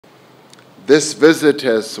This visit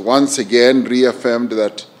has once again reaffirmed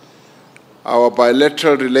that our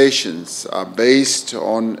bilateral relations are based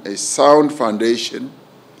on a sound foundation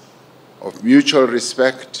of mutual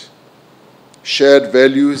respect, shared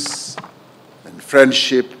values, and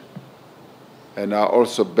friendship, and are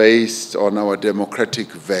also based on our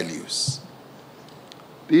democratic values.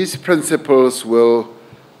 These principles will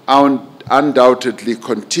undoubtedly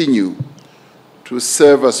continue to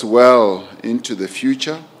serve us well into the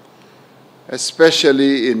future,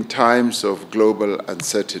 especially in times of global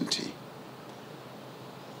uncertainty.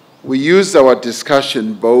 We used our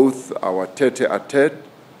discussion, both our tete-a-tete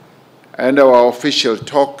and our official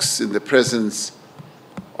talks, in the presence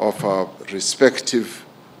of our respective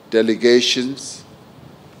delegations,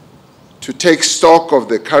 to take stock of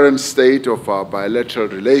the current state of our bilateral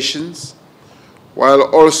relations, while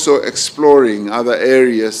also exploring other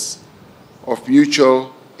areas of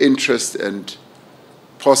mutual interest and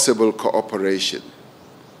possible cooperation.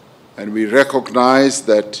 And we recognize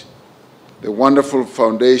that the wonderful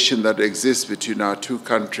foundation that exists between our two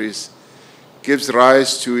countries gives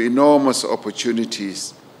rise to enormous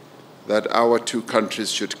opportunities that our two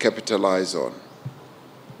countries should capitalize on.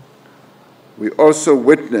 We also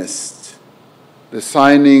witnessed the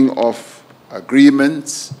signing of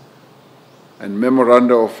agreements and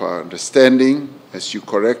memoranda of understanding, as you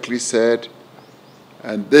correctly said,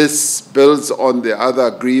 and this builds on the other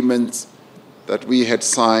agreements that we had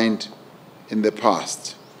signed in the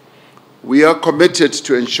past. We are committed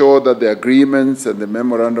to ensure that the agreements and the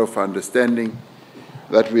memoranda of understanding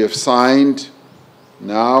that we have signed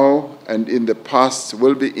now and in the past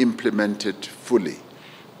will be implemented fully.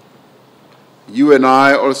 You and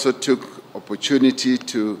I also took opportunity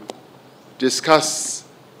to discuss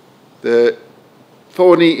the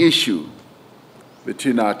thorny issue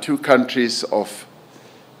between our two countries of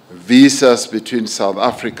visas between South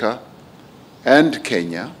Africa and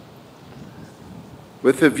Kenya,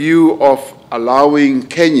 with a view of allowing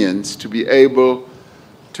Kenyans to be able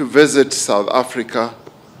to visit South Africa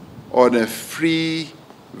on a free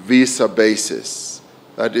visa basis,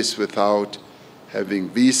 that is, without having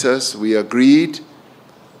visas. We agreed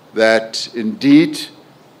that indeed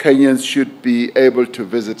Kenyans should be able to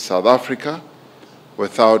visit South Africa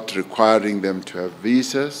without requiring them to have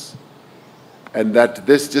visas, and that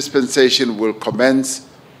this dispensation will commence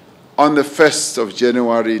on the 1st of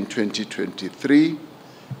January in 2023,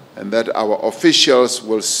 and that our officials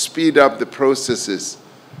will speed up the processes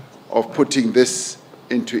of putting this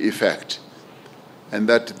into effect, and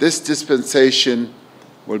that this dispensation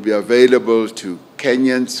will be available to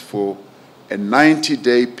Kenyans for a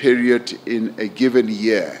 90-day period in a given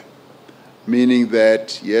year, meaning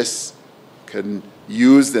that, yes, can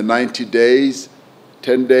use the 90 days,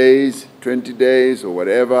 10 days, 20 days, or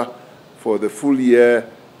whatever. For the full year,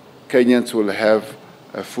 Kenyans will have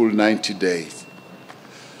a full 90 days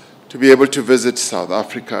to be able to visit South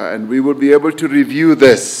Africa, and we will be able to review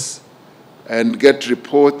this and get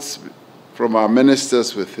reports from our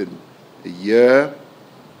ministers within a year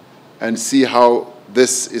and see how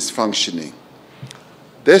this is functioning.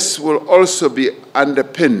 This will also be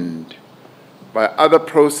underpinned by other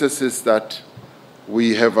processes that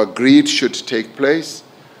we have agreed should take place,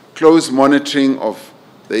 close monitoring of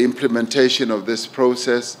the implementation of this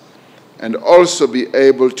process, and also be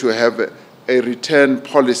able to have a return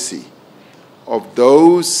policy of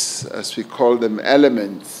those, as we call them,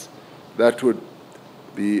 elements that would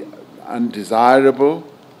be undesirable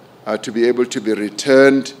to be able to be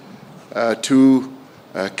returned to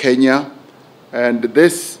Kenya. And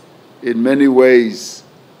this, in many ways,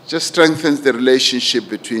 just strengthens the relationship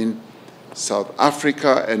between South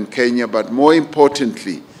Africa and Kenya, but more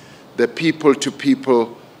importantly, the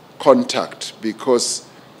people-to-people contact, because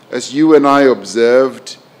as you and I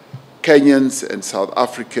observed, Kenyans and South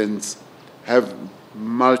Africans have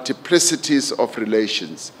multiplicities of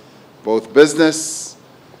relations, both business,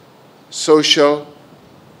 social,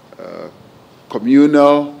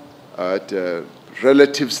 communal, at a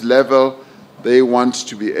relatives level. They want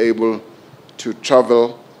to be able to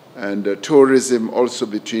travel, and tourism also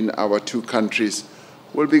between our two countries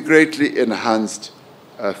will be greatly enhanced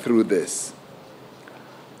through this.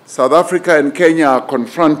 South Africa and Kenya are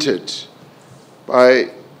confronted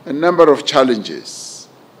by a number of challenges,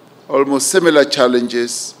 almost similar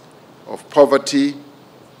challenges of poverty,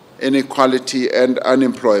 inequality, and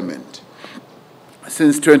unemployment.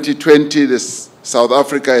 Since 2020, South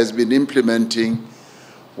Africa has been implementing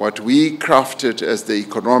what we crafted as the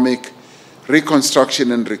Economic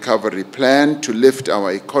Reconstruction and Recovery Plan to lift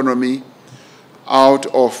our economy out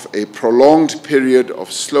of a prolonged period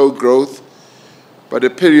of slow growth but a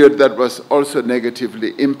period that was also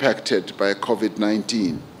negatively impacted by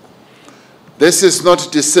COVID-19. This is not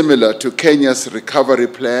dissimilar to Kenya's recovery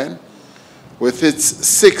plan, with its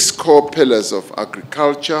 6 core pillars of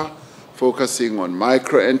agriculture, focusing on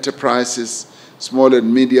micro-enterprises, small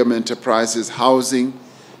and medium enterprises, housing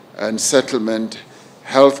and settlement,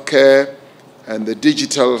 healthcare, and the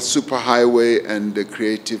digital superhighway and the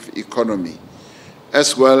creative economy,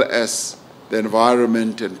 as well as the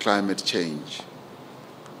environment and climate change.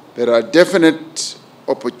 There are definite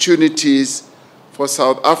opportunities for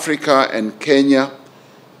South Africa and Kenya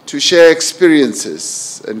to share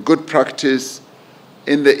experiences and good practice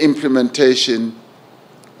in the implementation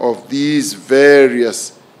of these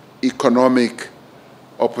various economic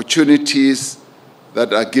opportunities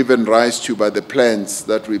that are given rise to by the plans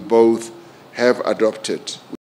that we both have adopted.